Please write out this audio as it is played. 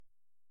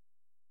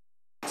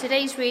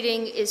Today's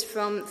reading is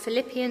from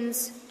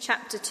Philippians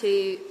chapter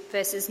 2,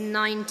 verses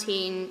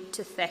 19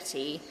 to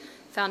 30,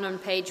 found on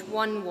page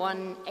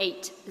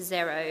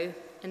 1180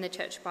 in the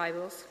Church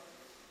Bibles.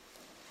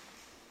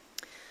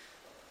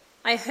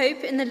 I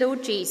hope in the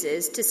Lord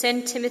Jesus to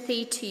send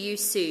Timothy to you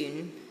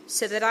soon,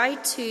 so that I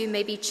too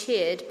may be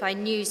cheered by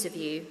news of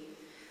you.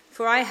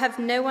 For I have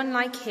no one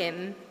like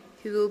him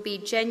who will be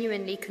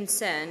genuinely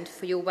concerned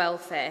for your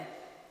welfare.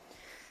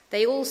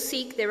 They all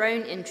seek their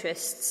own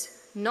interests,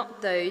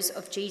 not those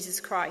of Jesus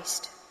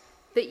Christ.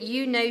 But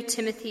you know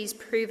Timothy's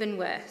proven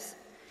worth,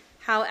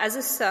 how as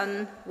a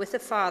son with a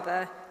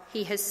father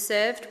he has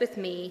served with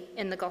me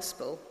in the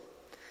gospel.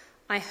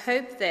 I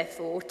hope,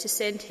 therefore, to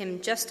send him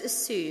just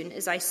as soon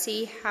as I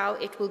see how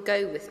it will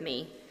go with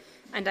me,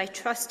 and I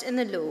trust in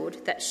the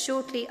Lord that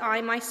shortly I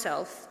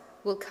myself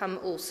will come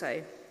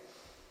also.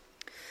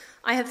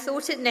 I have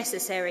thought it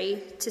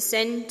necessary to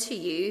send to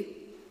you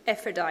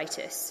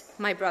Epaphroditus,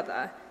 my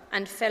brother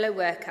and fellow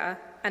worker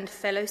and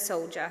fellow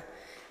soldier,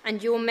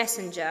 and your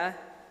messenger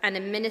and a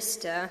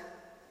minister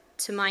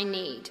to my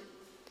need.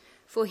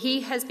 For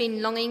he has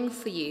been longing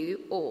for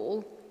you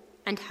all,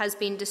 and has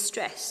been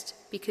distressed,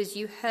 because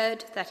you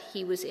heard that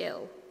he was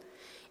ill.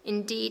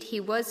 Indeed,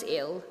 he was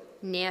ill,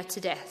 near to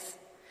death.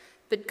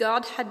 But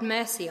God had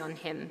mercy on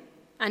him,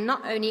 and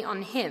not only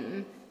on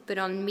him, but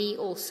on me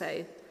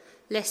also,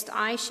 lest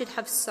I should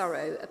have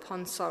sorrow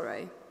upon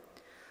sorrow.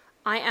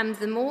 I am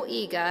the more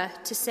eager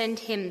to send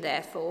him,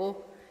 therefore,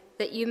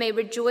 that you may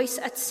rejoice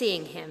at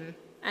seeing him,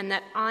 and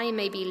that I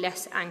may be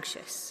less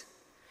anxious.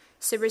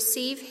 So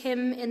receive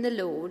him in the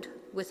Lord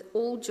with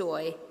all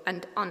joy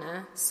and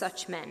honour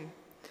such men.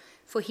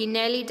 For he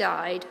nearly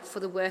died for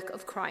the work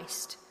of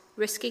Christ,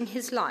 risking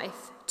his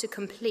life to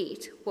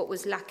complete what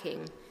was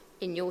lacking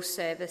in your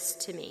service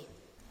to me.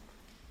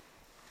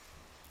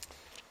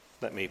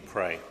 Let me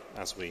pray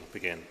as we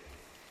begin.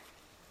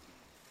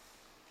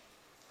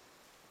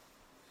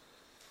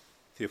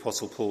 The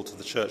Apostle Paul to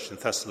the church in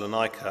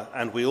Thessalonica,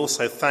 and we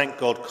also thank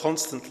God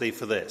constantly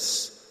for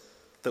this,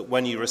 that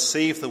when you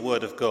received the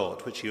word of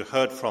God, which you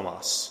heard from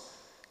us,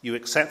 you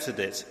accepted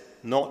it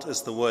not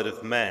as the word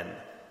of men,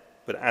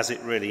 but as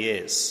it really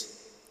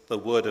is, the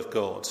word of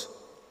God,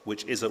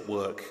 which is at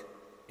work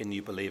in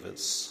you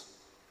believers.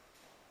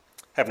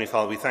 Heavenly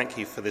Father, we thank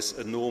you for this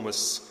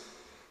enormous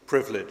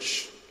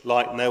privilege,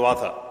 like no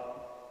other,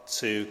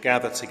 to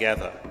gather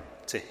together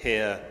to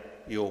hear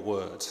your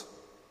word.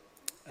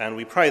 And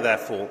we pray,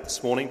 therefore,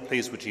 this morning,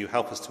 please would you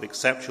help us to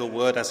accept your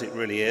word as it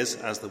really is,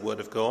 as the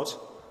word of God.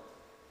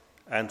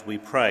 And we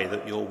pray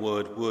that your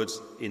word would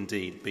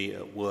indeed be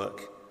at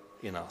work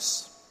in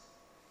us.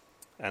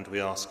 And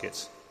we ask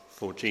it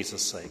for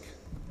Jesus' sake.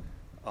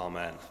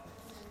 Amen.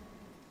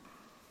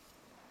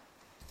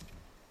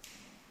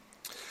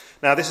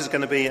 Now, this is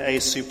going to be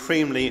a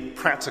supremely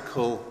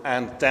practical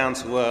and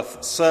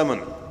down-to-earth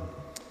sermon.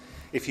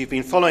 If you've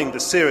been following the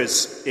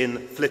series in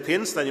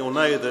Philippians, then you'll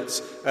know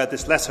that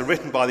this letter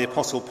written by the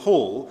Apostle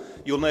Paul,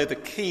 you'll know the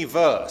key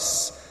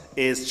verse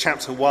is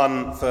chapter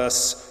 1,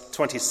 verse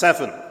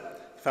 27. In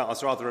fact, I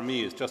was rather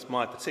amused, just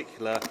my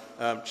particular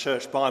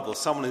church Bible,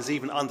 someone has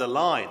even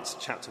underlined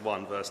chapter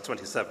 1, verse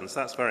 27, so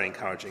that's very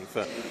encouraging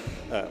for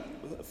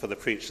the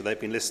preacher. They've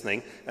been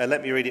listening.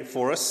 Let me read it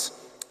for us.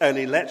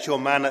 Only let your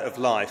manner of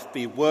life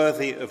be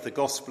worthy of the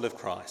gospel of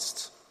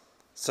Christ,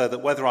 so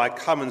that whether I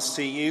come and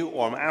see you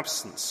or am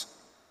absent,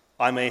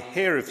 I may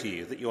hear of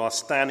you that you are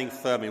standing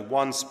firm in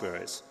one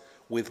spirit,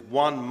 with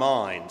one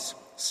mind,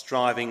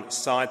 striving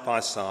side by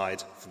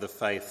side for the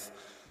faith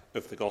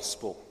of the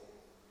gospel.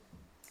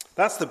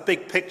 That's the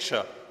big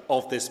picture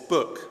of this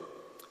book.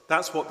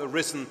 That's what the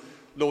risen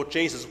Lord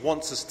Jesus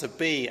wants us to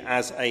be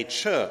as a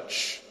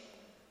church.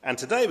 And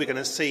today we're going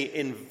to see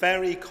in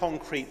very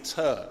concrete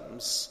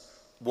terms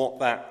what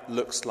that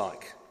looks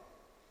like.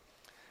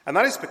 And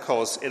that is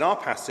because in our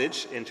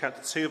passage, in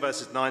chapter 2,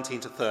 verses 19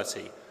 to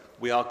 30,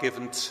 we are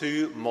given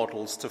two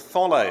models to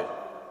follow.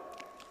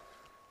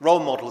 Role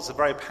models are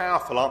very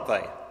powerful, aren't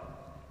they?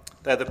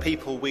 They're the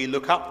people we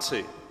look up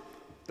to,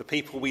 the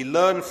people we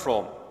learn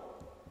from.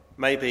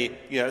 Maybe,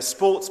 a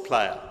sports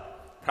player,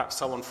 perhaps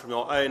someone from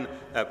your own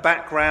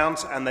background,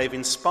 and they've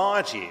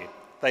inspired you,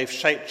 they've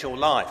shaped your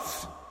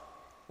life.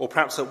 Or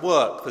perhaps at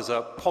work, there's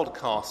a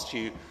podcast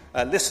you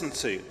listen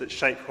to that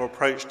shape your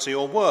approach to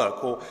your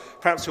work. Or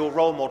perhaps your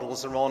role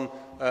models are on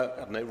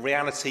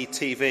reality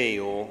TV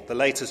or the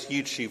latest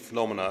YouTube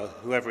phenomena,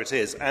 whoever it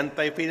is, and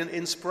they've been an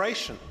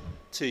inspiration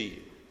to you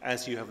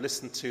as you have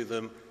listened to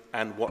them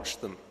and watched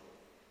them.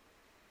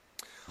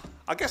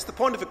 I guess the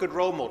point of a good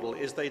role model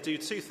is they do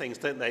two things,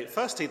 don't they?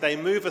 Firstly, they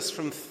move us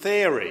from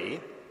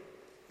theory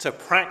to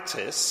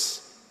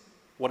practice,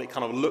 what it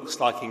kind of looks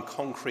like in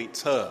concrete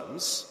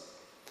terms.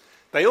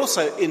 They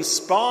also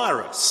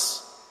inspire us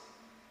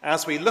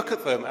as we look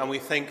at them and we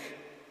think,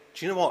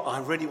 do you know what?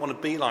 I really want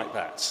to be like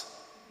that.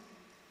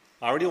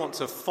 I really want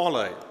to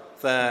follow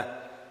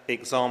their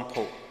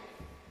example.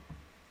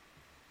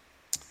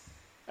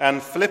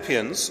 And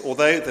Philippians,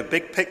 although the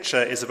big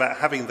picture is about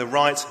having the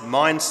right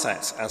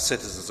mindset as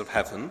citizens of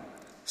heaven,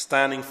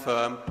 standing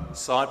firm,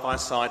 side by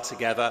side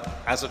together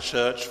as a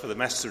church for the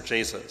message of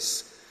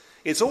Jesus.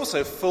 It's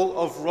also full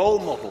of role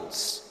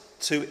models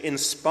to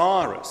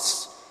inspire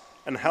us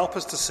and help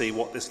us to see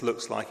what this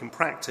looks like in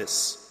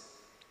practice.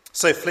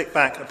 So flick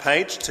back a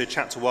page to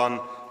chapter 1,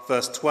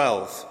 verse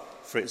 12,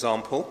 for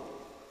example.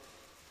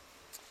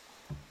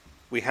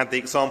 We had the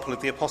example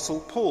of the Apostle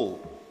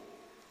Paul.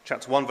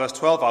 Chapter 1, verse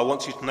 12, I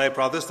want you to know,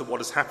 brothers, that what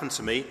has happened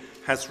to me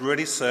has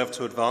really served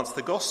to advance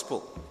the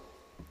gospel.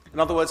 In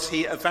other words,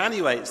 he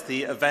evaluates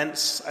the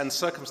events and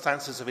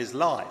circumstances of his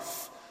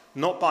life,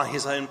 not by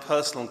his own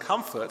personal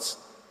comfort.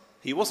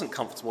 He wasn't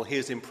comfortable, he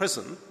was in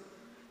prison,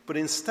 but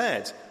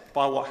instead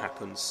by what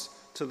happens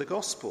to the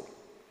gospel.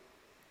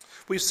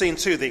 We've seen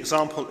too the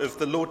example of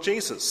the Lord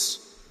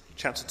Jesus.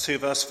 Chapter 2,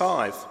 verse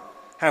 5.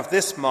 Have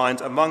this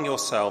mind among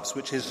yourselves,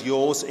 which is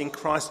yours in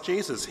Christ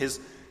Jesus. His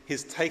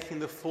taking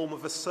the form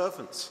of a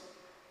servant,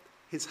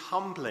 his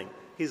humbling,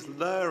 his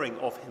lowering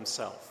of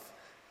himself,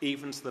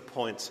 even to the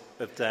point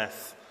of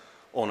death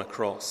on a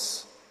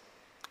cross,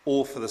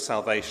 all for the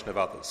salvation of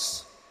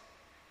others.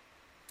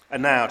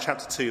 And now,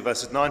 chapter 2,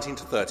 verses 19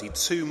 to 30,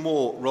 two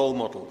more role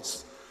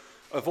models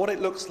of what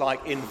it looks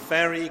like in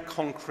very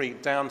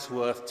concrete,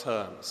 down-to-earth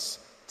terms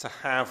to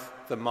have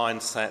the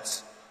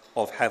mindset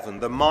of heaven,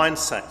 the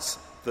mindset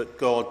that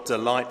God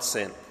delights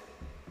in.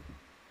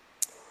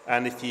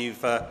 And if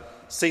you've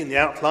seen the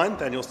outline,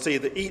 then you'll see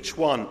that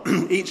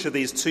each of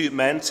these two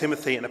men,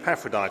 Timothy and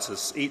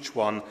Epaphroditus, each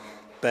one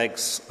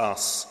begs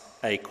us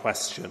a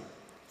question.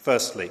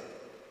 Firstly,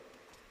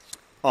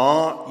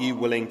 are you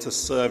willing to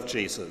serve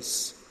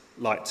Jesus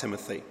like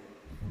Timothy?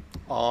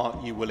 Are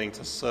you willing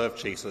to serve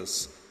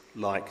Jesus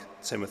like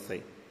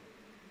Timothy?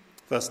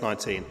 Verse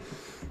 19.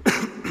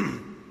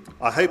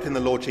 I hope in the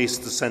Lord Jesus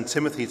to send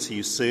Timothy to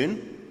you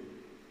soon,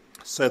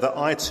 so that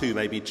I too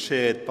may be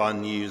cheered by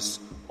news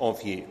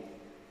of you.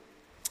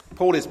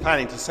 Paul is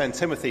planning to send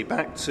Timothy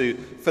back to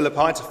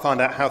Philippi to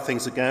find out how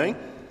things are going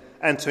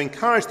and to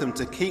encourage them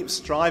to keep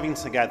striving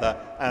together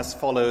as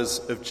followers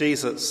of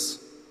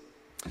Jesus.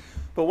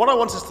 But what I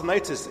want us to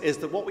notice is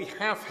that what we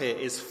have here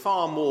is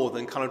far more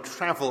than kind of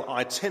travel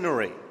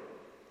itinerary.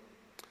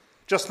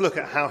 Just look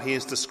at how he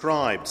is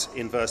described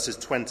in verses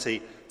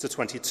 20 to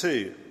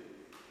 22.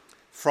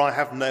 For I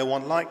have no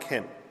one like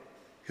him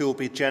who will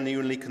be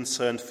genuinely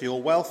concerned for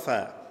your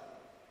welfare.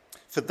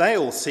 For they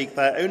all seek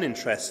their own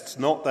interests,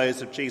 not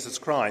those of Jesus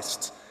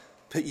Christ.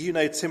 But you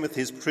know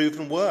Timothy's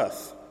proven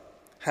worth,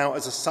 how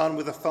as a son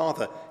with a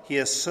father he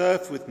has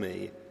served with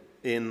me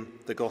in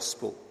the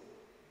gospel.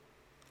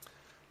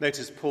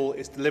 Notice Paul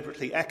is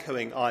deliberately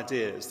echoing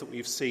ideas that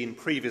we've seen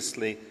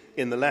previously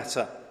in the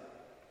letter.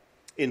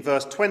 In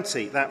verse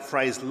 20, that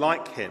phrase,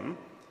 like him,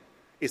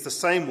 is the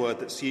same word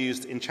that's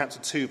used in chapter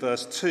 2,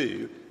 verse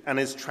 2, and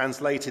is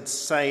translated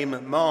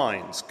same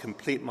mind,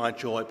 complete my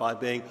joy by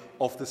being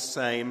of the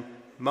same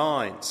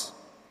mind.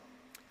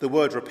 The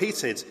word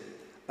repeated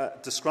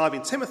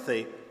describing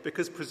Timothy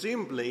because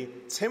presumably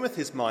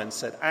Timothy's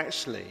mindset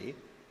actually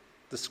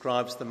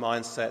describes the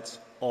mindset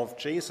of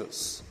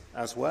Jesus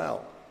as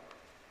well.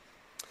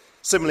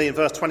 Similarly, in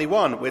verse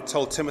 21, we're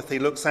told Timothy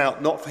looks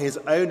out not for his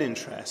own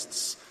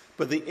interests,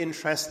 but the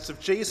interests of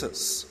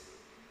Jesus.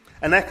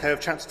 An echo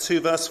of chapter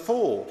 2, verse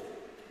 4,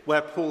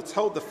 where Paul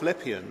told the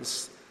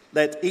Philippians,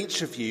 let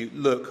each of you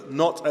look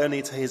not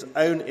only to his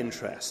own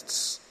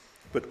interests,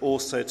 but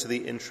also to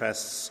the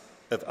interests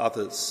of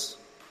others.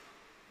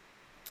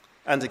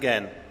 And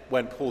again,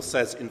 when Paul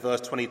says in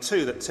verse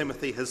 22 that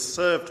Timothy has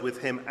served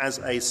with him as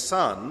a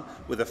son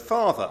with a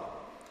father,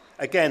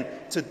 again,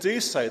 to do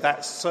so,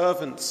 that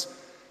servant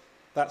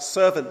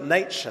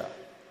nature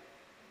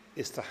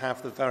is to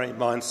have the very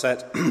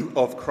mindset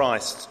of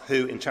Christ,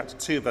 who in chapter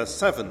 2, verse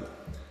 7,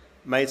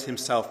 made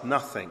himself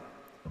nothing,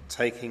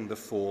 taking the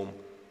form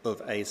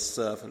of a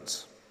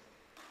servant.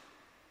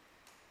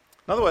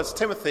 In other words,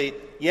 Timothy,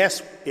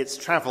 yes, it's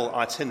travel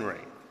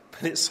itinerary,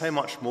 but it's so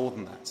much more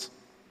than that.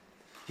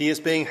 He is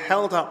being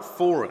held up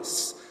for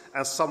us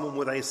as someone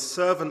with a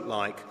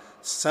servant-like,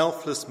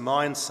 selfless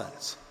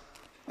mindset,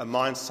 a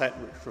mindset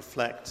which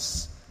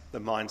reflects the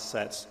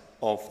mindset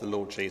of the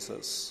Lord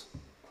Jesus.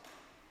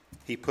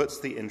 He puts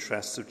the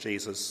interests of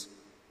Jesus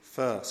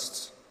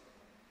first.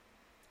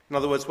 In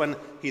other words, when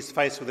he's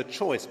faced with a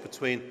choice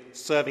between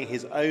serving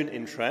his own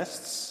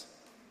interests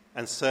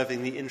and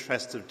serving the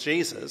interests of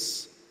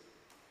Jesus,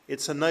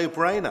 it's a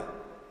no-brainer.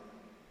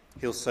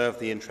 He'll serve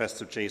the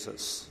interests of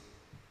Jesus.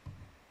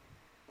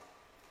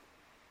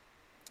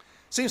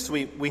 Seems to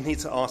me we need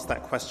to ask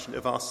that question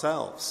of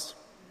ourselves.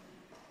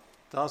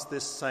 Does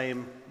this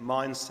same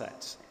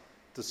mindset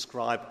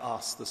describe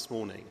us this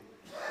morning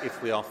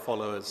if we are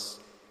followers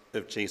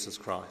of Jesus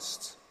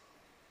Christ?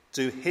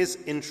 Do his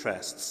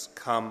interests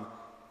come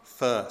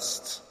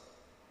first?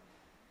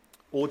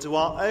 Or do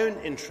our own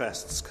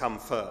interests come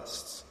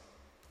first?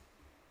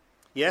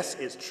 Yes,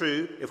 it's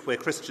true if we're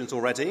Christians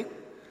already,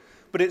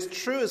 but it's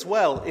true as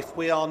well if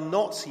we are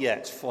not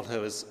yet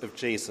followers of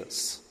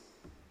Jesus.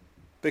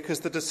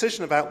 Because the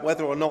decision about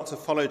whether or not to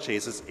follow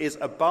Jesus is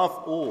above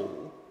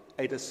all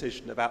a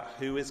decision about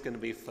who is going to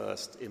be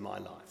first in my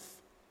life.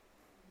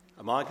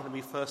 Am I going to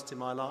be first in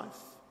my life?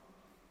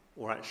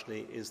 Or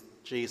actually, is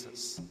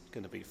Jesus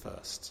going to be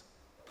first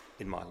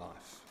in my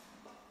life?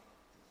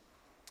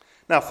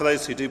 Now, for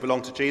those who do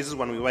belong to Jesus,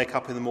 when we wake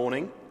up in the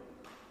morning,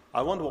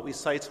 I wonder what we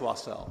say to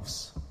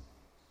ourselves.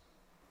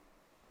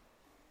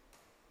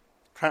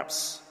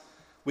 Perhaps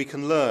we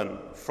can learn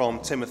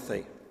from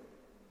Timothy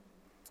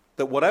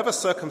that whatever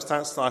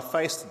circumstances I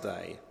face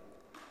today,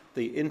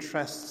 the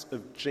interests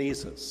of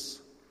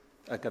Jesus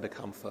are going to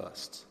come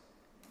first,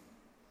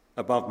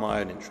 above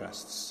my own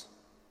interests.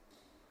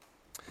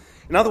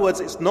 In other words,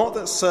 it's not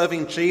that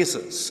serving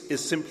Jesus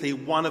is simply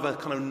one of a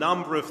kind of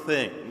number of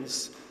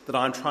things that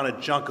I'm trying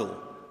to juggle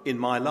in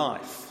my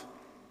life.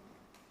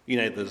 You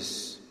know,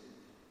 there's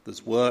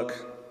work,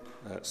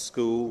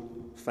 school,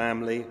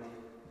 family,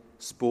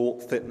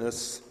 sport,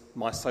 fitness,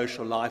 my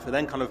social life, and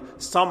then kind of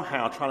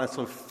somehow trying to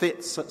sort of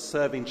fit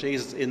serving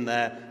Jesus in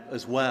there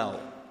as well.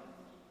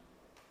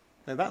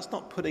 Now, that's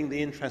not putting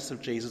the interests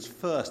of Jesus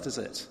first, is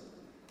it?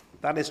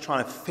 That is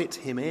trying to fit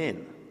him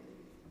in.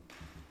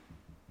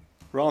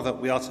 Rather,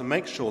 we are to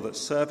make sure that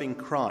serving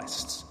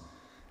Christ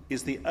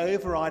is the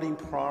overriding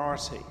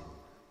priority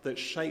that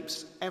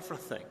shapes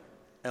everything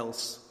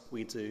else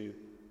we do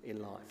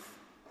in life.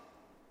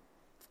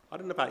 I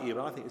don't know about you,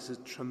 but I think this is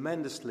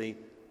tremendously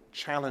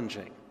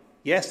challenging.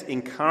 Yes,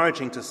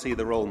 encouraging to see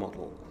the role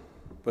model,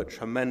 but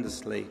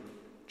tremendously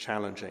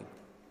challenging.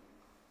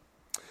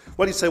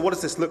 Well, you say, what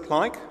does this look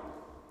like?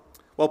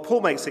 Well,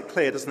 Paul makes it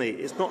clear, doesn't he?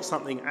 It's not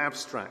something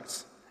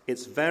abstract.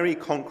 It's very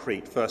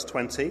concrete, verse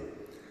 20.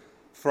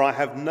 For I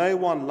have no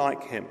one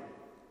like him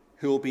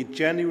who will be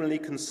genuinely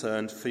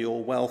concerned for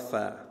your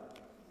welfare.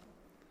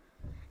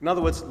 In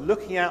other words,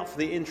 looking out for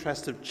the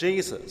interest of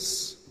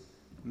Jesus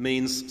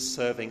means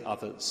serving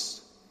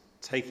others,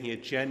 taking a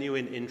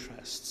genuine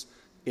interest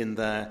in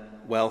their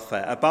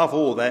welfare, above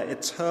all, their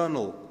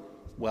eternal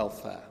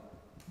welfare,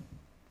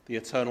 the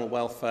eternal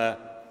welfare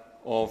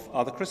of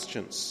other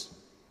Christians,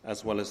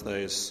 as well as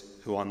those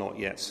who are not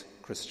yet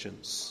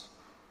Christians.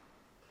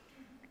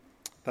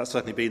 That's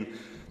certainly been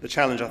the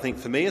challenge, I think,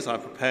 for me as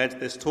I've prepared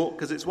this talk,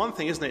 because it's one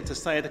thing, isn't it, to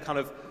say at a kind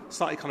of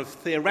slightly kind of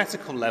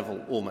theoretical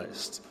level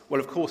almost,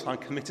 well, of course, I'm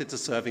committed to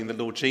serving the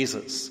Lord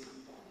Jesus.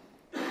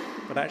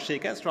 But actually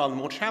it gets rather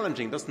more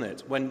challenging, doesn't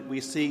it, when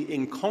we see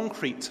in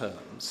concrete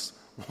terms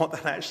what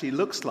that actually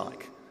looks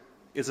like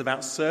is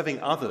about serving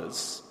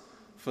others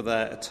for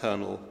their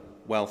eternal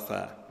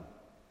welfare.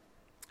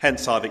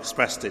 Hence, I've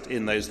expressed it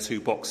in those two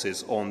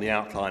boxes on the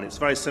outline. It's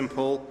very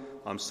simple.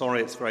 I'm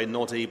sorry it's very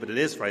noddy, but it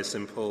is very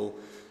simple.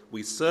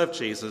 We serve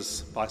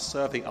Jesus by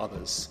serving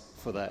others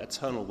for their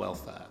eternal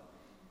welfare.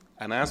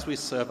 And as we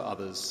serve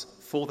others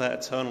for their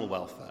eternal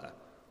welfare,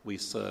 we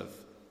serve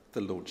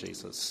the Lord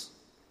Jesus.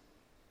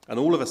 And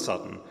all of a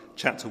sudden,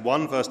 chapter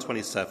 1, verse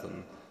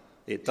 27,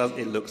 it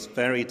looks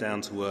very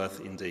down to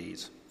earth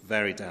indeed,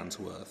 very down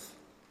to earth.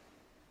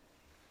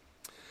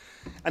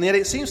 And yet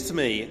it seems to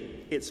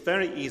me it's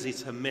very easy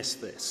to miss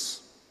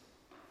this.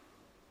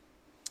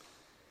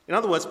 In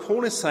other words,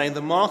 Paul is saying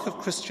the mark of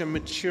Christian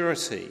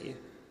maturity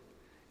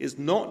is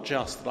not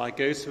just that I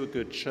go to a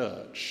good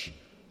church,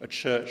 a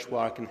church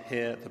where I can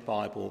hear the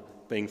Bible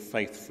being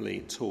faithfully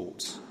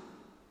taught,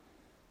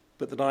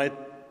 but that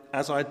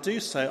as I do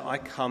so, I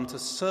come to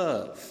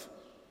serve.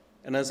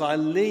 And as I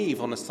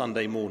leave on a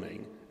Sunday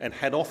morning and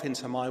head off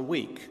into my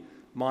week,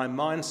 my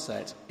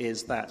mindset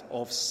is that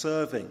of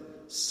serving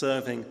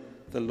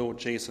the Lord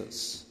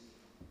Jesus.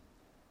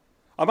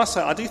 I must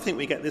say, I do think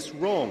we get this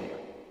wrong.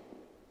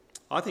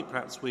 I think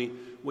perhaps we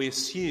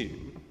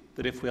assume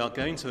that if we are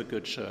going to a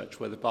good church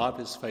where the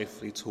Bible is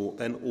faithfully taught,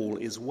 then all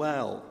is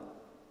well.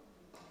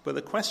 But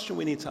the question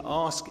we need to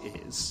ask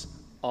is,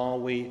 are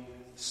we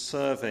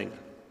serving?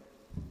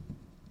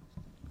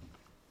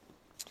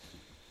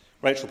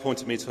 Rachel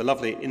pointed me to a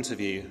lovely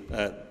interview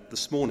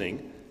this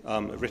morning,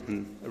 a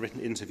written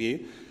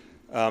interview,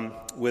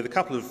 with a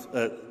couple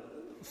of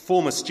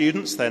former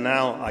students. They're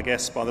now, I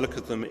guess, by the look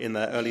of them, in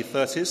their early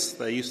 30s.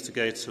 They used to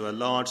go to a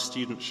large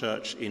student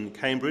church in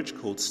Cambridge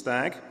called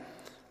Stag.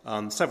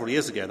 Several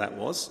years ago that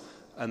was,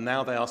 and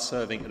now they are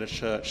serving at a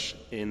church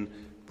in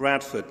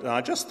Bradford. And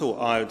I just thought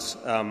I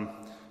would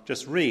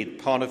just read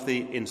part of the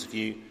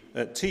interview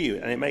to you,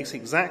 and it makes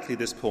exactly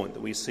this point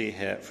that we see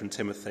here from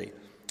Timothy.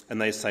 And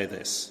they say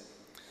this: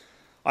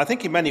 I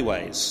think in many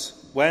ways,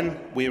 when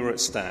we were at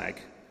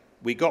Stag,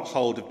 we got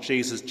hold of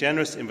Jesus'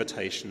 generous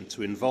invitation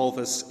to involve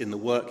us in the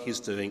work he's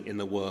doing in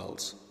the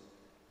world.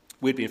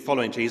 We'd been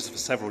following Jesus for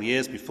several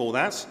years before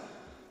that,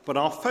 but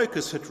our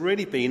focus had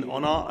really been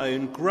on our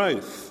own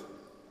growth.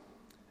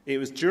 It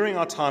was during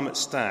our time at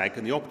Stag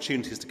and the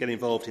opportunities to get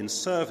involved in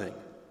serving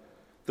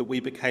that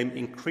we became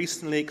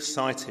increasingly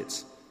excited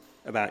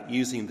about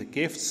using the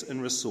gifts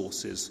and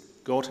resources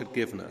God had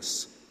given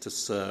us to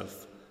serve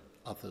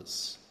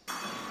others.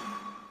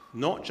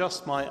 Not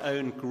just my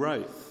own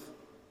growth,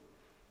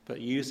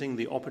 but using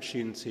the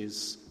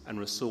opportunities and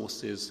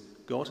resources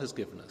God has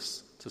given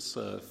us to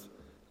serve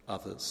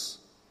others.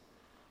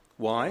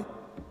 Why?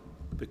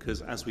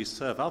 Because as we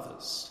serve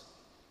others,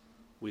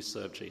 we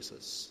serve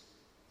Jesus.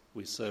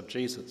 We serve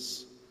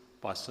Jesus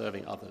by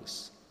serving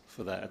others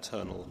for their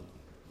eternal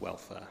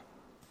welfare.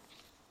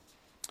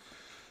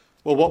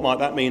 Well, what might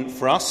that mean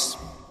for us?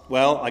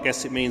 Well, I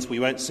guess it means we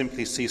won't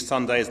simply see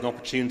Sunday as an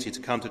opportunity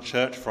to come to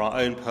church for our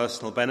own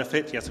personal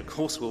benefit. Yes, of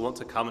course, we'll want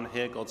to come and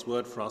hear God's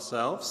word for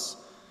ourselves.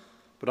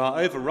 But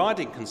our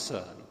overriding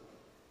concern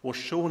will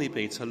surely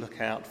be to look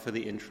out for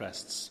the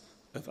interests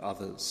of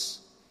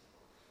others.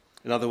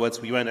 In other words,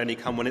 we won't only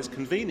come when it's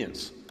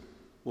convenient.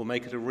 We'll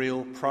make it a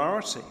real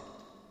priority.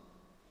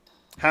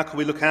 How can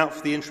we look out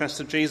for the interests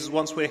of Jesus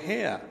once we're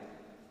here?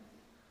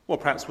 Well,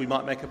 perhaps we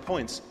might make a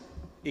point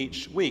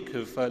each week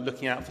of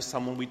looking out for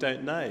someone we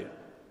don't know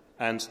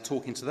and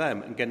talking to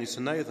them and getting to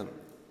know them.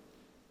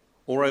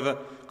 Or over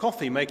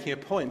coffee, making a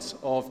point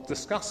of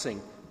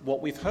discussing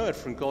what we've heard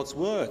from God's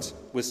word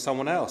with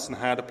someone else and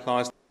how it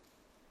applies.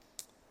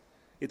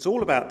 It's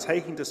all about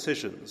taking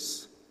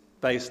decisions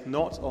based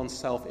not on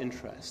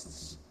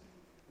self-interest,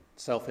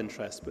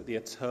 but the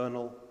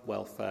eternal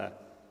welfare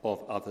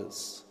of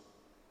others.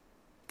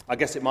 I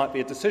guess it might be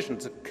a decision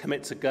to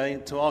commit to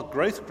going to our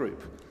growth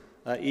group,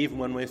 even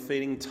when we're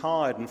feeling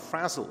tired and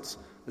frazzled,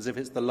 as if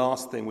it's the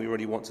last thing we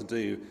really want to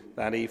do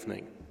that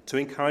evening, to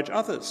encourage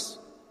others.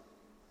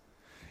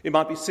 It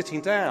might be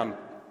sitting down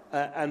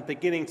and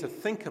beginning to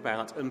think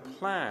about and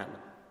plan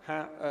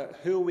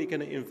who are we going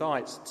to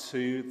invite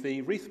to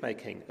the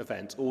wreath-making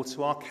event or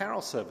to our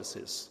carol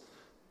services.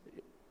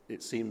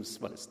 It seems,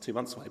 well, it's 2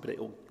 months away, but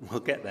we'll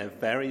get there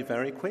very,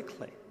 very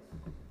quickly.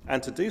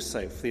 And to do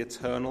so for the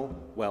eternal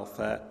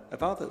welfare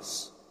of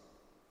others.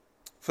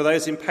 For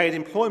those in paid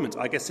employment,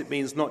 I guess it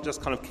means not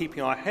just kind of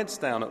keeping our heads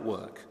down at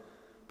work,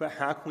 but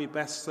how can we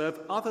best serve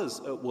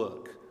others at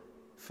work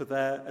for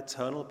their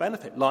eternal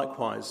benefit?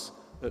 Likewise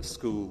at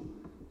school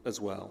as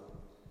well.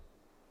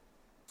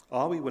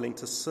 Are we willing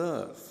to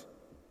serve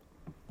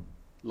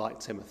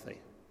like Timothy?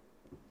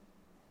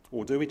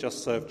 Or do we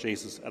just serve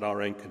Jesus at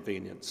our own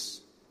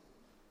convenience?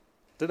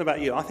 I don't know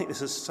about you, I think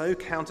this is so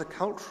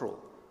countercultural.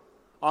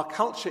 Our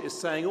culture is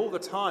saying all the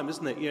time,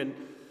 isn't it,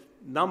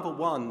 number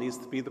one needs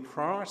to be the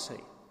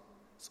priority.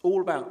 It's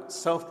all about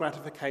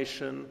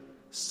self-gratification,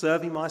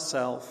 serving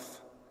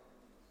myself,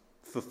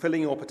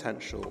 fulfilling your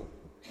potential,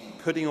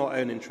 putting your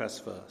own interests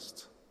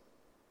first.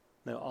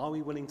 Now, are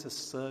we willing to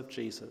serve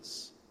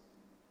Jesus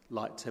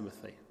like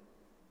Timothy?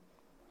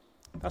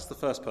 That's the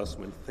first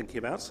person we're thinking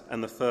about,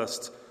 and the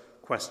first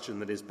question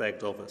that is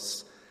begged of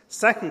us.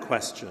 Second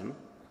question,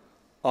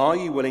 are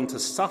you willing to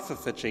suffer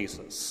for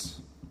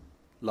Jesus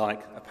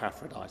like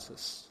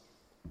Epaphroditus?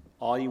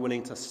 Are you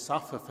willing to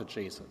suffer for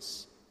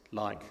Jesus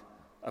like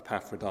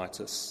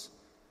Epaphroditus?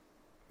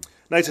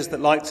 Notice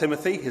that, like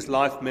Timothy, his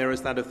life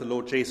mirrors that of the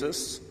Lord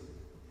Jesus.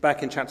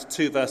 Back in chapter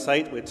 2, verse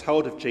 8, we're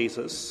told of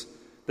Jesus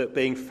that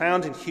being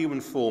found in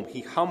human form,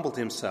 he humbled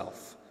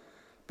himself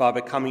by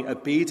becoming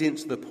obedient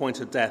to the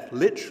point of death,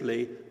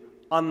 literally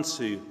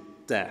unto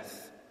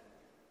death.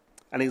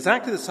 And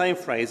exactly the same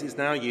phrase is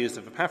now used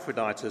of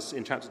Epaphroditus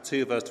in chapter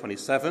 2, verse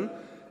 27.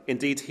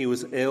 Indeed, he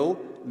was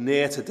ill,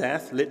 near to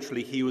death.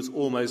 Literally, he was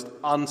almost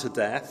unto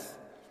death.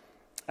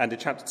 And in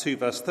chapter 2,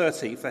 verse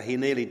 30, for he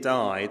nearly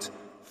died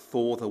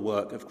for the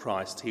work of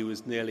Christ. He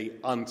was nearly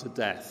unto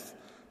death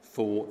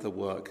for the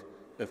work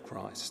of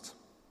Christ.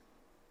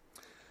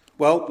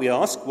 Well, we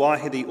ask, why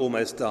had he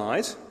almost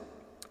died?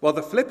 Well,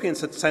 the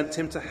Philippians had sent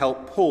him to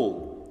help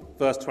Paul.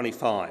 Verse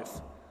 25,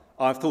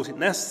 I have thought it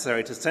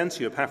necessary to send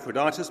to you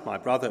Epaphroditus, my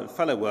brother and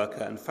fellow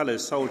worker and fellow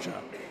soldier,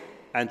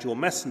 and your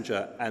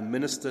messenger and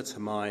minister to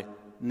my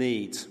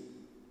need.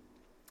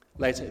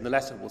 Later in the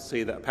letter, we'll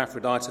see that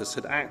Epaphroditus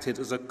had acted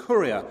as a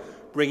courier,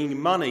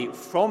 bringing money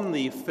from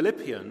the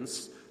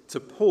Philippians to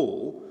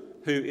Paul,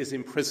 who is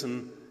in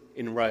prison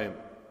in Rome.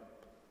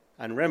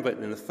 And remember,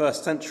 in the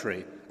first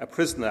century, a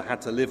prisoner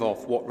had to live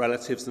off what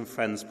relatives and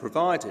friends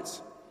provided.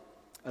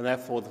 And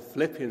therefore, the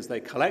Philippians,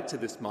 they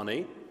collected this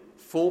money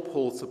for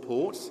Paul's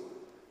support,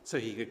 so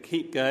he could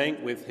keep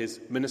going with his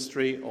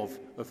ministry of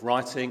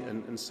writing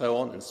and so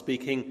on, and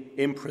speaking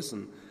in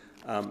prison,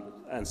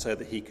 and so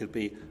that he could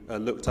be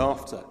looked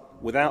after.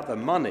 Without the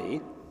money,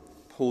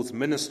 Paul's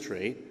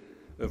ministry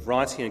of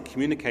writing and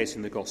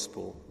communicating the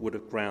gospel would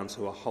have ground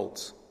to a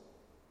halt.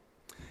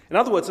 In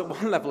other words, at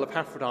one level,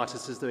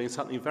 Epaphroditus is doing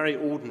something very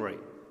ordinary.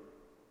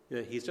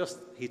 He's just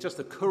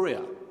a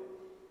courier.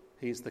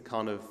 He's the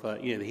kind of,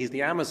 he's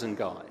the Amazon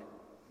guy.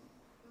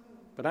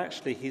 But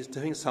actually, he's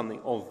doing something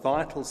of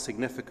vital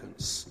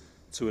significance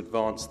to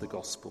advance the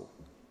gospel.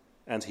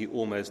 And he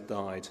almost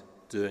died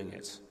doing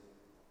it.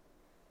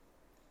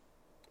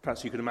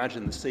 Perhaps you could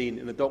imagine the scene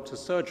in the doctor's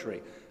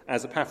surgery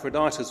as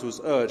Epaphroditus was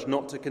urged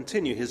not to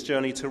continue his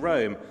journey to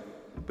Rome,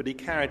 but he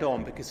carried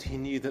on because he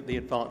knew that the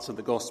advance of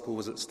the gospel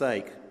was at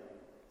stake.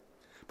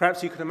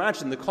 Perhaps you could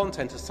imagine the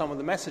content of some of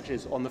the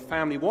messages on the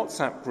family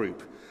WhatsApp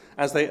group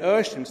as they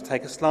urged him to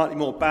take a slightly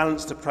more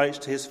balanced approach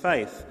to his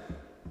faith,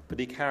 but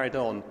he carried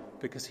on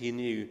because he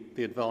knew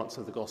the advance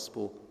of the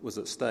gospel was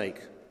at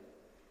stake.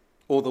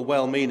 Or the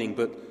well-meaning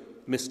but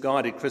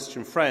misguided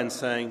Christian friend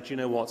saying, do you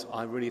know what,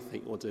 I really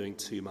think you're doing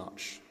too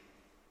much.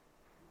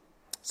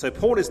 So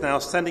Paul is now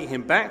sending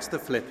him back to the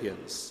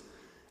Philippians,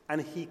 and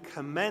he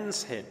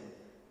commends him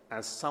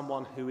as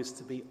someone who is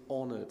to be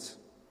honoured.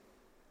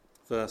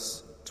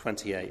 Verse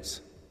 28.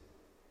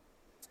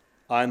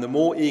 I am the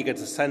more eager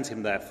to send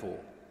him, therefore,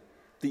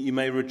 that you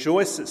may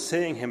rejoice at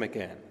seeing him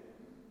again,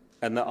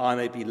 and that I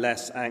may be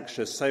less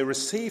anxious. So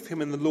receive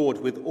him in the Lord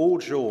with all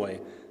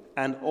joy,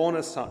 and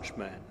honour such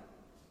men.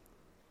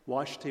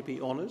 Why should he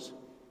be honoured?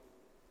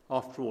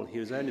 After all, he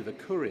was only the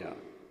courier.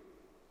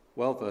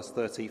 Well, verse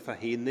 30, for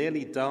he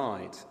nearly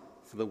died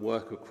for the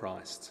work of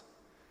Christ,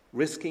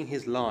 risking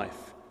his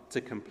life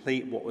to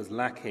complete what was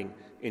lacking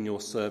in your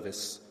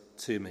service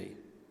to me.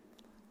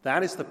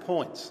 That is the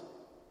point.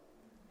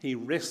 He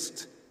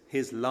risked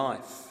his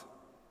life.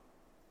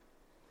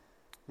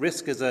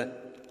 Risk is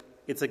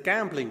it's a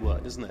gambling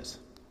word, isn't it?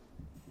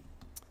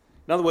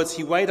 In other words,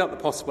 he weighed up the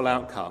possible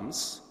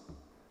outcomes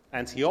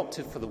and he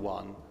opted for the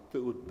one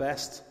that would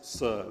best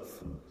serve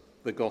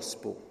the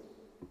gospel.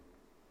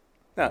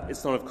 Now,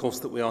 it's not, of course,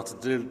 that we are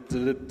to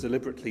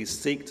deliberately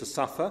seek to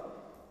suffer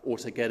or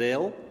to get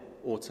ill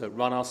or to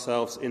run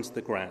ourselves into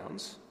the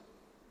ground.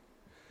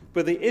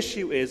 But the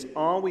issue is,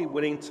 are we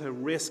willing to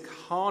risk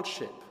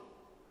hardship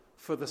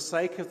for the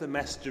sake of the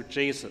message of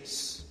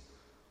Jesus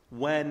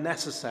where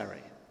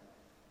necessary?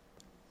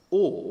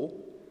 Or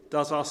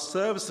does our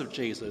service of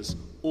Jesus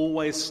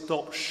always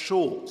stop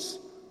short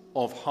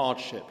of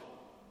hardship?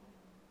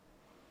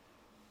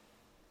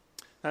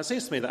 Now, it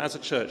seems to me that as a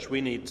church we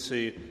need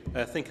to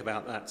think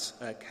about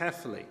that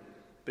carefully,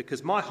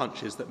 because my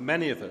hunch is that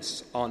many of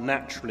us are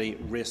naturally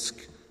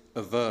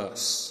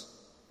risk-averse.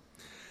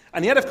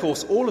 And yet, of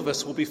course, all of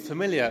us will be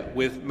familiar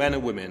with men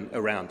and women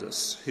around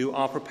us who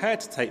are prepared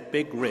to take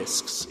big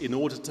risks in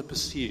order to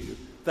pursue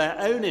their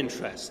own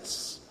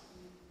interests.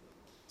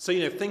 So,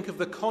 think of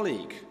the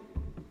colleague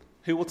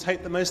who will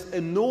take the most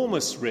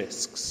enormous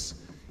risks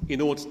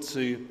in order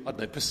to,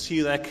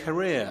 pursue their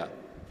career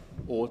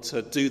or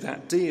to do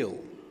that deal,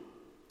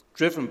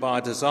 driven by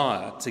a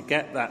desire to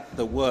get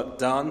the work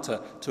done,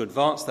 to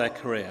advance their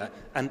career,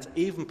 and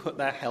even put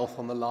their health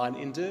on the line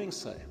in doing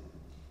so.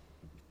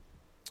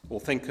 Or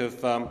think of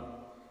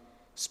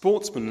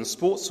sportsmen and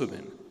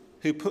sportswomen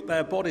who put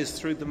their bodies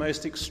through the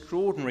most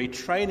extraordinary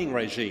training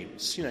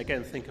regimes.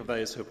 Again, think of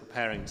those who are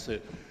preparing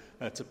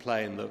to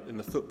play in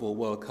the Football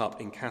World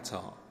Cup in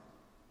Qatar.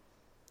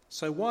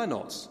 So why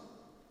not,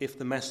 if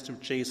the message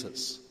of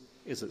Jesus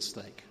is at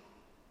stake?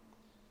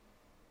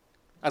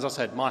 As I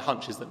said, my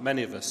hunch is that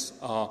many of us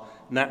are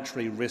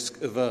naturally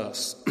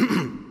risk-averse,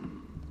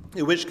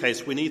 in which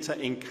case we need to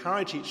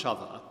encourage each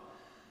other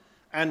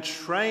and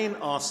train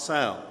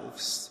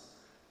ourselves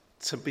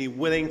to be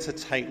willing to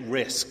take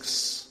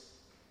risks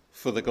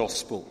for the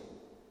gospel,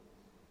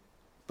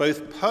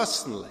 both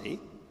personally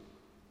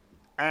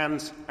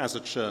and as a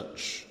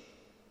church.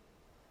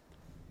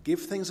 Give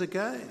things a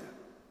go.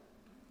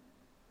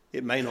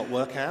 It may not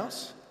work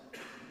out,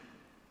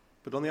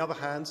 but on the other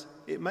hand,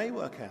 it may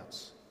work out.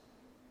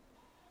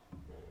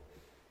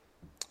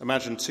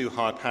 Imagine two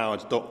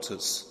high-powered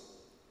doctors.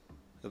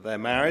 They're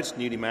married,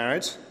 newly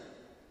married,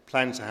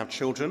 planning to have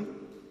children.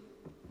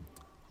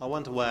 I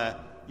wonder where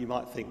you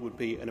might think would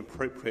be an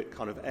appropriate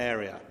kind of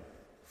area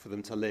for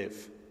them to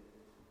live.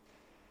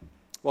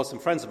 Well, some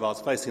friends of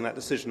ours facing that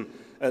decision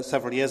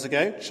several years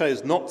ago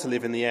chose not to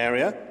live in the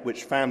area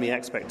which family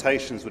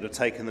expectations would have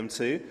taken them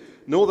to,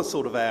 nor the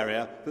sort of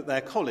area that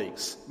their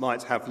colleagues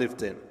might have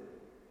lived in.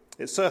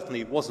 It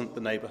certainly wasn't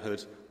the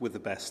neighbourhood with the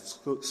best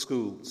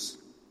schools.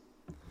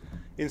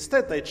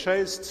 Instead, they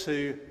chose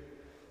to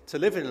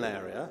live in an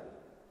area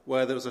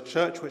where there was a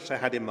church which they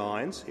had in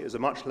mind. It was a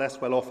much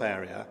less well-off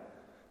area,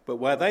 but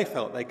where they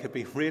felt they could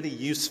be really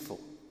useful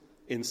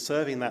in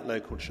serving that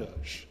local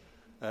church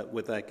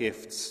with their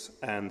gifts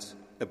and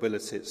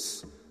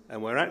abilities,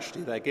 and where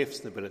actually their gifts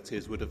and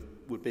abilities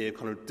would be a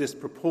kind of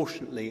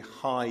disproportionately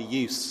high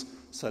use,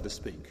 so to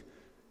speak,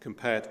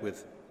 compared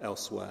with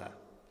elsewhere.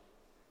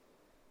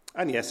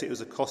 And yes, it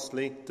was a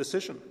costly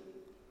decision.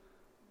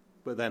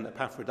 But then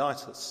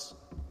Epaphroditus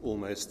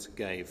almost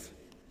gave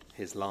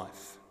his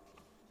life.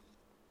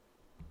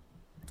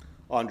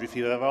 I wonder if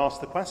you've ever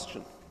asked the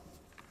question,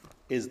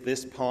 is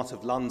this part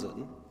of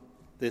London,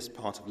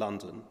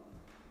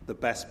 the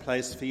best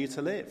place for you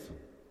to live?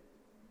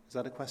 Is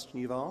that a question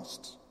you've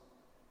asked?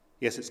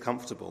 Yes, it's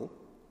comfortable.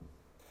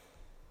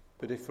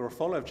 But if you're a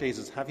follower of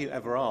Jesus, have you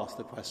ever asked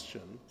the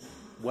question,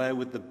 where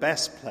would the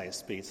best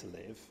place be to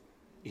live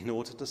in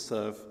order to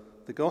serve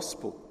the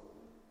gospel?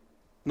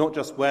 Not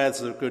just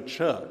where's a good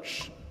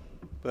church,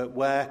 but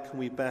where can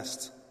we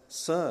best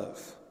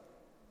serve?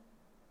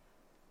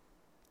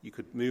 You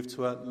could move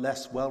to a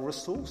less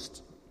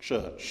well-resourced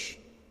church,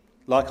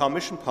 like our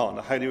mission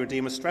partner, Holy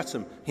Redeemer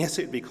Streatham. Yes,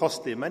 it would be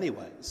costly in many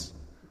ways,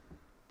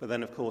 but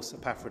then, of course,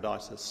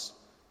 Epaphroditus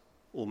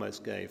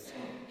almost gave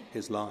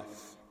his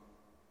life.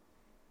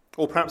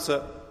 Or perhaps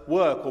at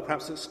work, or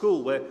perhaps at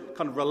school, we're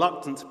kind of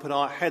reluctant to put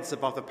our heads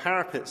above the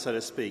parapet, so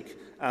to speak,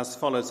 as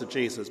followers of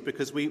Jesus,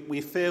 because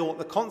we fear what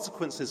the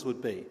consequences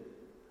would be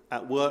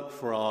at work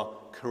for our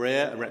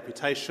career and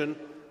reputation,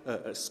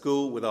 at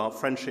school with our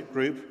friendship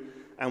group,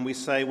 and we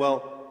say,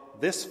 well,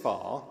 this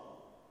far,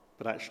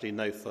 but actually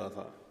no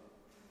further.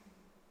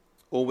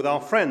 Or with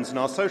our friends in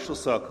our social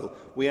circle,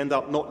 we end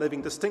up not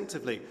living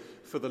distinctively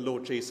for the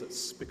Lord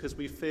Jesus because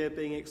we fear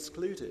being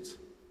excluded.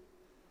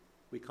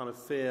 We kind of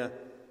fear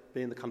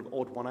being the kind of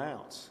odd one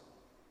out,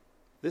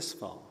 this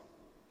far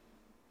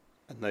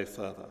and no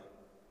further.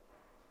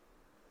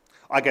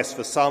 I guess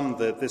for some,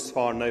 the this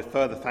far and no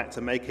further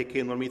factor may kick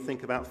in when we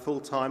think about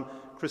full-time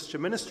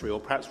Christian ministry, or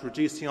perhaps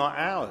reducing our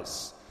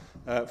hours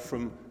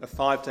from a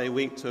 5-day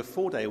week to a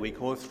 4-day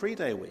week or a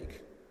 3-day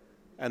week,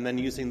 and then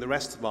using the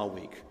rest of our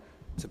week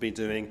to be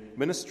doing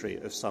ministry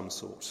of some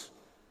sort.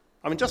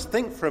 I mean, just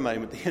think for a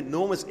moment the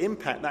enormous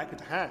impact that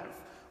could have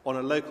on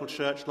a local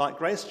church like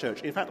Grace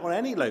Church, in fact on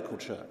any local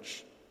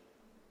church.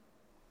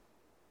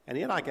 And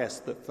yet I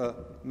guess that for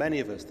many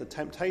of us the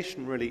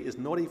temptation really is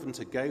not even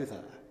to go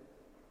there,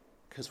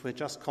 because we're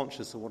just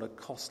conscious of what a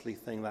costly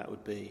thing that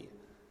would be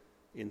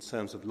in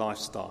terms of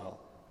lifestyle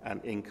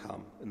and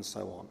income and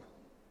so on.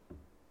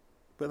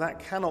 But that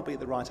cannot be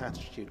the right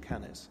attitude,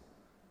 can it,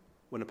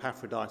 when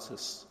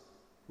Epaphroditus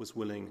was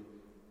willing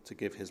to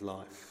give his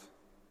life?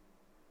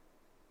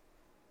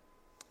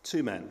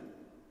 2 men,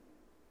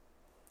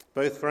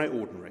 both very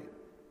ordinary,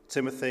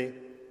 Timothy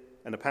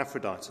and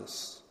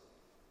Epaphroditus.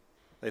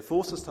 They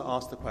force us to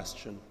ask the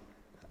question,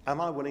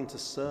 am I willing to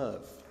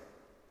serve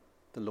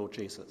the Lord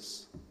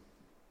Jesus?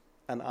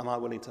 And am I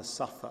willing to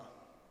suffer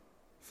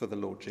for the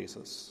Lord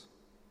Jesus?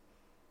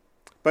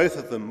 Both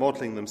of them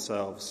modelling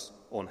themselves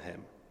on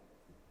him.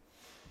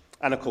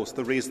 And of course,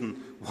 the reason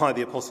why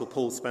the Apostle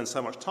Paul spends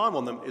so much time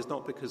on them is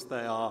not because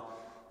they are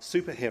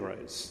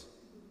superheroes,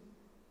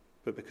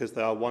 but because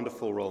they are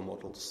wonderful role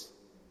models.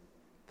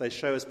 They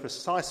show us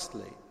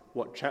precisely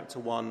what chapter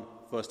 1,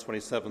 verse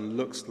 27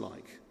 looks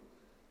like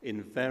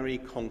in very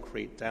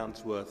concrete,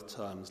 down-to-earth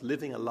terms,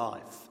 living a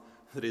life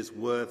that is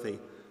worthy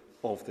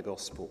of the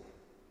gospel.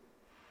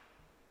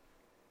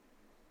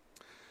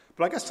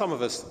 But I guess some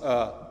of us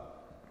are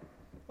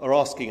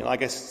asking, and I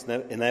guess it's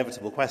an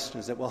inevitable question,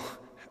 is that, well,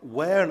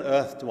 where on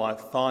earth do I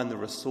find the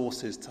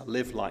resources to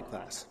live like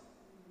that?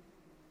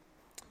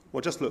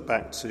 Well, just look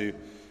back to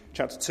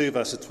chapter 2,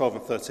 verses 12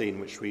 and 13,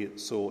 which we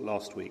saw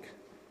last week.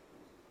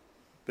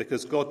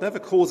 Because God never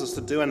calls us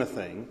to do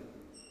anything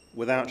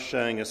without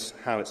showing us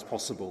how it's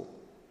possible.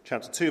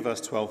 Chapter 2,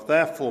 verse 12,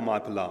 therefore, my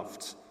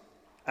beloved,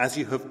 as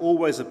you have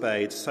always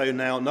obeyed, so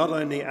now, not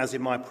only as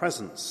in my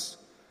presence,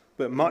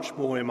 but much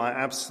more in my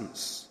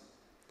absence,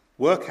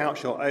 work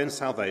out your own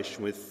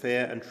salvation with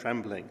fear and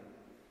trembling.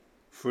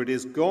 For it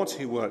is God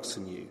who works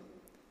in you,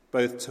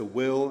 both to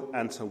will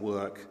and to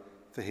work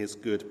for his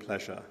good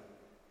pleasure.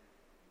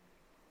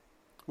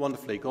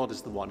 Wonderfully, God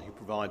is the one who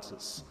provides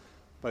us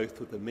both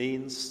with the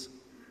means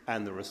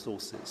and the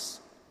resources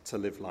to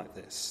live like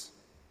this.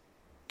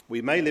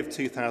 We may live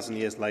 2,000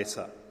 years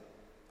later,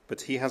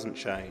 but he hasn't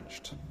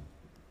changed.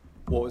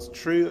 What was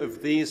true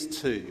of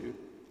these two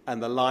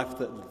and the life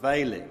that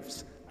they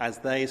lived as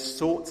they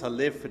sought to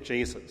live for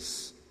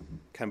Jesus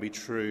can be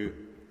true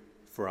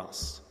for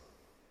us.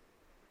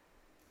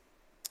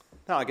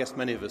 Now, I guess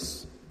many of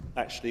us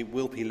actually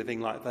will be living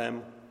like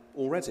them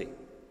already.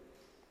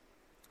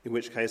 In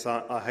which case,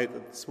 I hope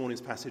that this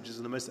morning's passage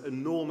is the most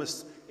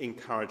enormous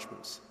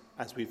encouragement,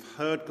 as we've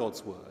heard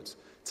God's word,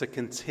 to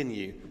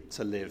continue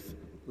to live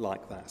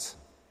like that.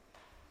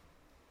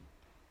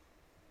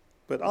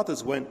 But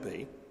others won't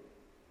be.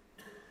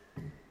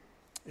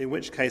 In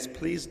which case,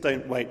 please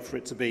don't wait for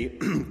it to be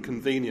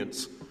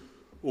convenient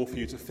or for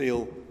you to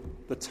feel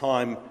the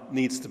time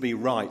needs to be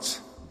right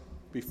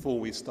before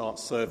we start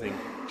serving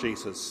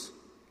Jesus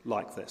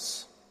like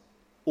this.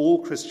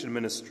 All Christian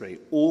ministry,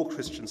 all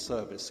Christian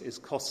service is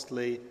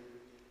costly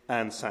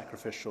and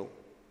sacrificial.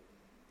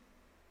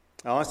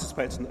 Now, I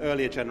suspect an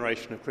earlier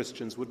generation of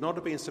Christians would not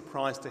have been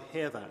surprised to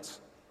hear that.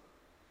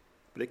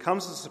 But it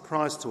comes as a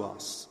surprise to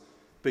us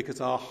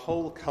because our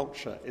whole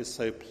culture is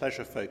so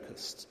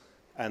pleasure-focused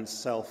and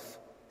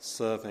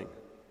self-serving.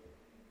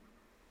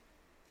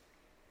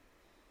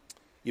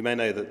 You may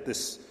know that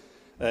this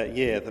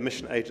year the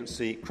mission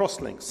agency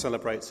Crosslink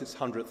celebrates its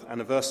 100th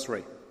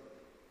anniversary.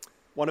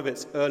 One of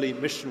its early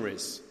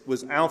missionaries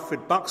was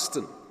Alfred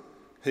Buxton,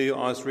 who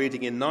I was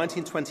reading in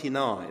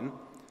 1929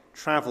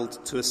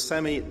 travelled to a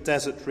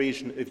semi-desert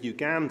region of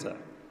Uganda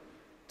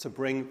to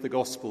bring the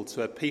gospel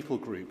to a people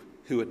group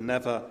who had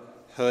never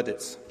heard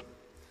it.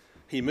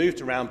 He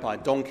moved around by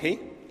donkey.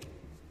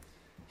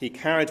 He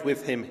carried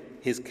with him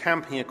his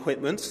camping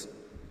equipment,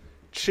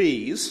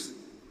 cheese,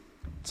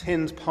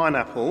 tinned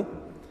pineapple,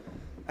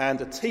 and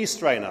a tea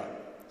strainer,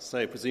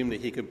 so presumably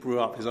he could brew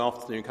up his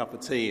afternoon cup of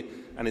tea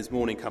and his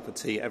morning cup of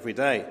tea every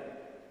day.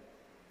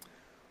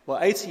 Well,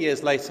 80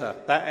 years later,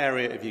 that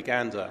area of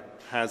Uganda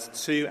has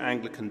 2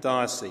 Anglican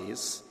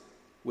dioceses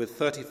with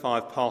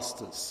 35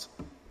 pastors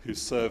who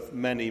serve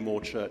many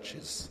more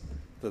churches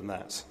than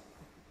that.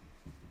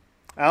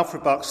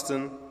 Alfred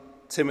Buxton,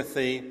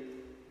 Timothy,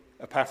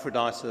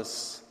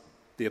 Epaphroditus,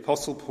 the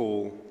Apostle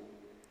Paul,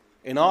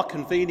 in our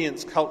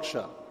convenience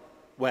culture,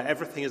 where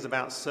everything is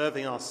about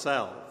serving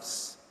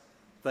ourselves,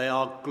 they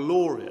are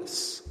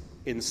glorious,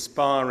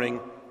 inspiring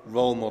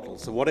role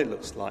models of what it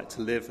looks like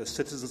to live as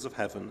citizens of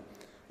heaven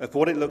of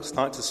what it looks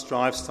like to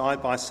strive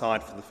side by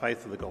side for the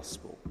faith of the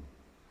gospel.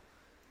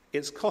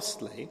 It's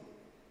costly,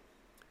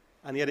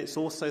 and yet it's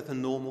also the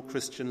normal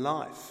Christian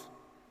life,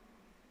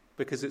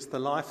 because it's the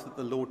life that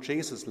the Lord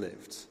Jesus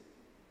lived.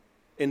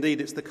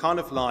 Indeed, it's the kind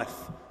of life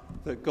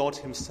that God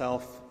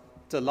himself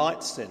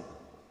delights in,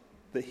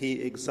 that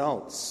he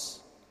exalts,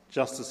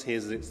 just as he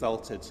has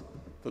exalted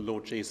the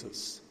Lord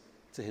Jesus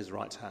to his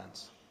right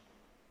hand.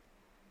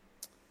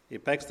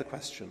 It begs the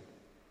question,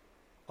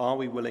 are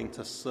we willing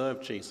to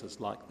serve Jesus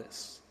like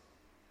this?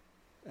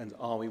 And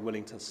are we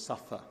willing to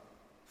suffer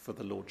for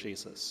the Lord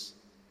Jesus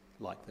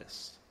like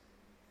this?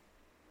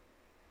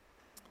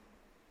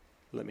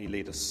 Let me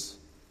lead us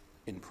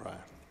in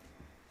prayer.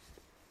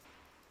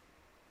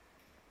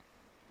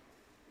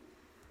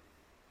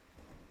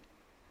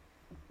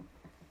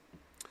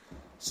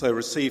 So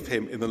receive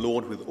him in the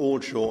Lord with all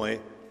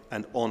joy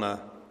and honour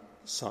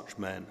such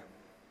men.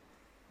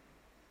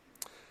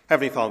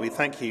 Heavenly Father, we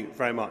thank you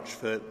very much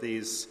for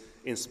these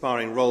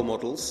inspiring role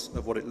models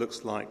of what it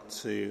looks like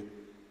to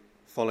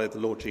follow the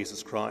Lord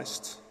Jesus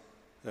Christ,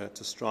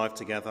 to strive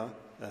together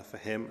for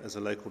him as a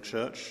local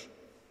church.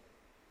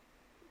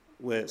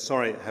 We're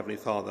sorry, Heavenly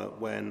Father,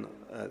 when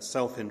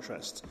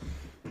self-interest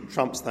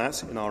trumps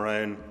that in our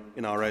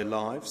own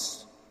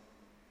lives,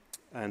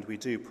 and we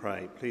do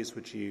pray, please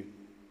would you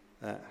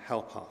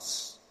help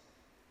us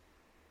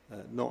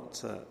not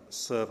to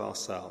serve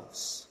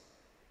ourselves,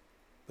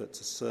 but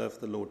to serve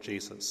the Lord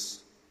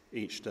Jesus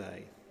each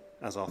day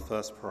as our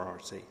first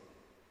priority.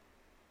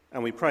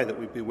 And we pray that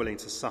we'd be willing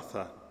to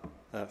suffer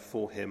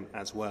for him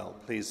as well.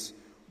 Please,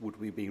 would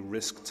we be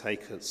risk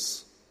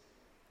takers?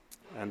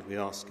 And we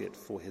ask it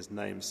for his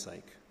name's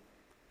sake.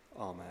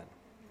 Amen.